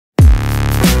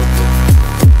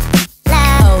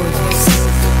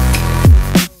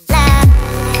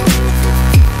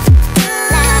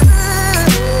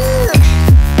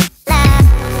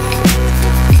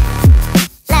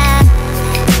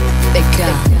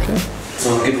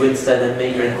Well, good win today then,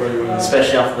 Mikael,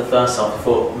 especially after the first half. I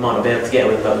thought we might not be able to get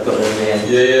with, but we got there in the end.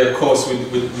 Yeah, of course.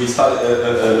 We started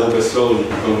a little bit slowly,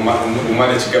 but we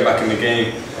managed to get back in the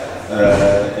game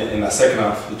in that second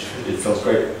half. It felt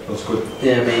great. It was good.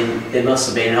 Yeah, I mean, it must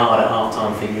have been hard at half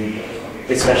time, thinking,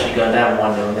 especially going down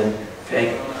 1-0 and then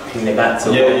picking it back to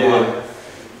 1-1.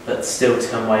 But still to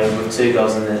come away with 2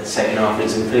 goals in the second half, it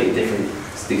was completely different.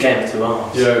 It's the game of 2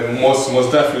 halves. Yeah,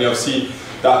 most definitely. Obviously,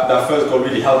 that first goal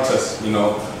really helped us, you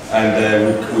know.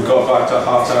 And we got back to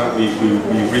half time. We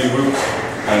regrouped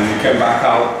and we came back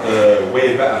out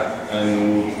way better,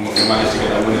 and we managed to get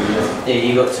that win in the end. Yeah,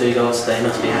 you got 2 goals today. You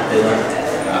must be happy with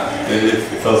that.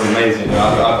 It feels amazing. You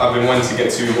know, I've been wanting to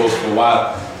get 2 goals for a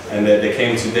while, and they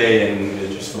came today, and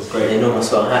it just feels great. You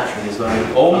almost got a hat-trick as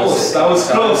well. Almost. That was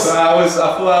close. I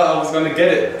thought I was going to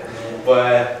get it,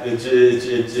 but it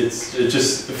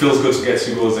just feels good to get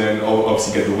 2 goals and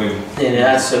obviously get the win. Yeah, and it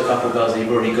adds to a couple of goals that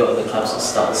you've already got at the club at the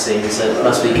start of the season, so it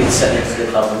must be good settling into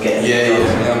the club and getting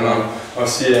Yeah.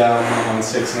 Obviously, I'm on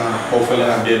 6 now. Hopefully,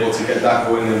 I'll be able to get that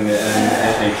going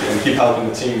and keep helping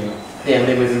the team. You know. Yeah, I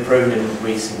mean, we've improved in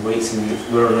recent weeks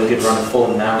and we're on a good run of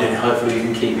form now, and hopefully we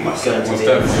can keep going to the end.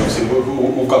 Obviously,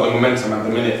 we've got the momentum at the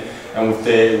minute, and with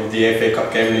the FA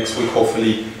Cup game next week,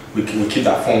 hopefully we keep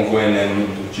that form going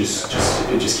and just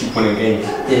keep winning games.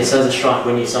 Yeah, so as a striker,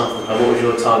 when you signed for the club, what was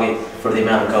your target for the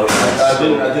amount of goals? I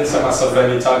didn't set myself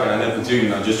any target. I never do. You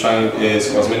know, just trying to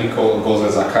score as many goals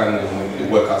as I can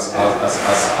and work as hard as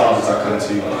I can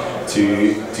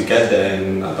to get there.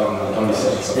 And I don't really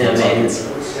set myself any targets.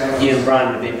 You and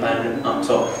Brian have been playing up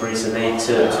top recently.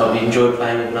 Do you enjoy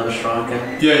playing with another striker?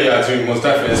 Yeah, I do, most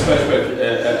definitely.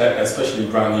 Especially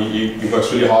Brian. He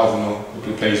works really hard. You know,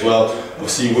 he plays well.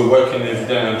 Obviously, we're working every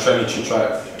day on training to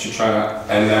try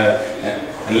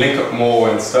and link up more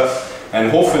and stuff. And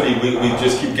hopefully, we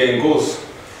just keep getting goals.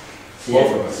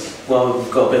 Both of us. Well,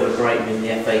 we've got a bit of a break in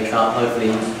the FA Cup. Hopefully,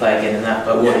 you can play again in that.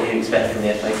 But what do you expect from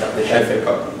the FA Cup this year? FA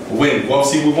Cup win. Well,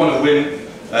 obviously, we want to win.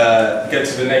 Get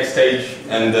to the next stage,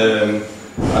 and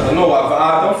I don't know.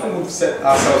 I don't think we've set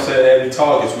ourselves any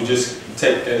targets. We just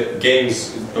take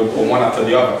games one after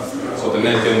the other. So the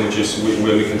next game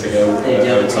we're looking to get. Do you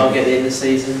have a target at the end of the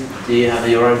season? Do you have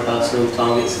your own personal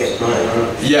targets to get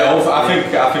promoted? Yeah, I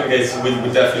think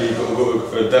we're definitely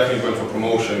going for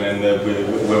promotion, and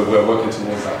we're working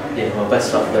towards that. Yeah, well,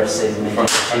 best luck for the rest of the season.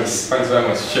 Thanks very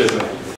much. Cheers, mate.